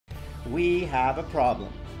we have a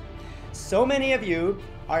problem. So many of you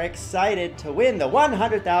are excited to win the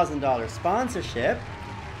 $100,000 sponsorship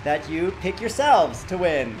that you pick yourselves to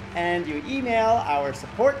win, and you email our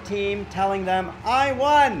support team telling them, I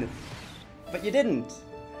won! But you didn't.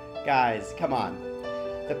 Guys, come on.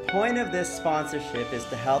 The point of this sponsorship is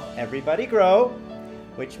to help everybody grow,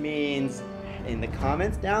 which means in the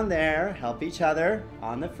comments down there, help each other.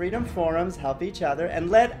 On the Freedom Forums, help each other, and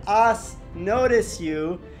let us notice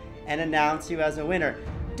you and announce you as a winner.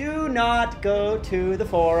 Do not go to the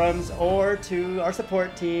forums or to our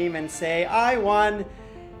support team and say, I won.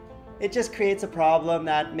 It just creates a problem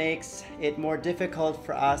that makes it more difficult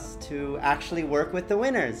for us to actually work with the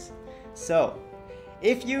winners. So,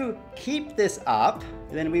 if you keep this up,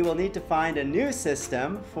 then we will need to find a new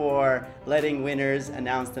system for letting winners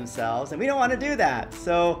announce themselves, and we don't want to do that,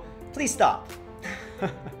 so please stop.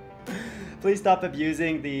 Please stop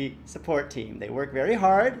abusing the support team. They work very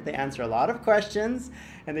hard, they answer a lot of questions,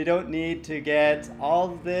 and they don't need to get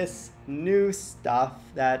all this new stuff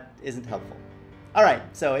that isn't helpful. All right,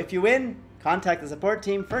 so if you win, contact the support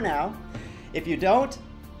team for now. If you don't.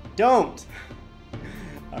 All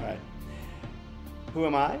right. Who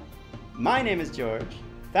am I? My name is George,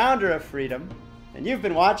 founder of Freedom, and you've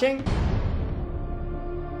been watching.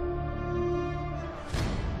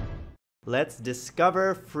 Let's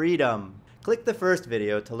discover freedom. Click the first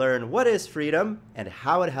video to learn what is freedom and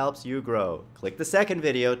how it helps you grow. Click the second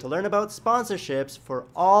video to learn about sponsorships for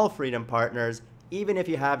all Freedom partners, even if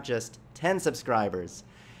you have just 10 subscribers.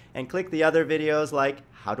 And click the other videos like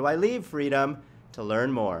How Do I Leave Freedom to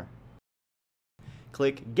learn more.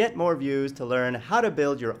 Click Get More Views to learn how to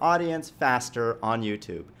build your audience faster on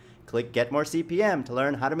YouTube. Click Get More CPM to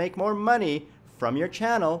learn how to make more money from your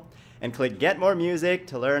channel. And click Get More Music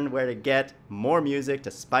to learn where to get more music to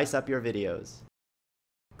spice up your videos.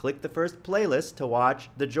 Click the first playlist to watch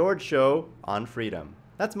The George Show on Freedom.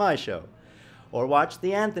 That's my show. Or watch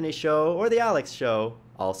The Anthony Show or The Alex Show,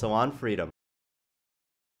 also on Freedom.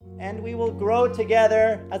 And we will grow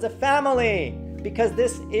together as a family, because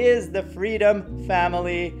this is the Freedom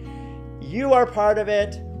family. You are part of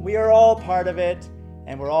it, we are all part of it,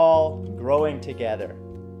 and we're all growing together.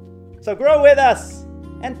 So grow with us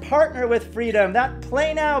and partner with Freedom. That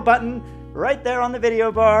Play Now button right there on the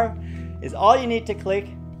video bar is all you need to click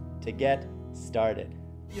to get started.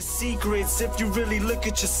 Your secrets, if you really look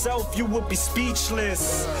at yourself, you would be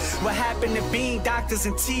speechless. What happened to being doctors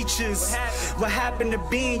and teachers? What happened to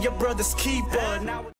being your brother's keeper? Now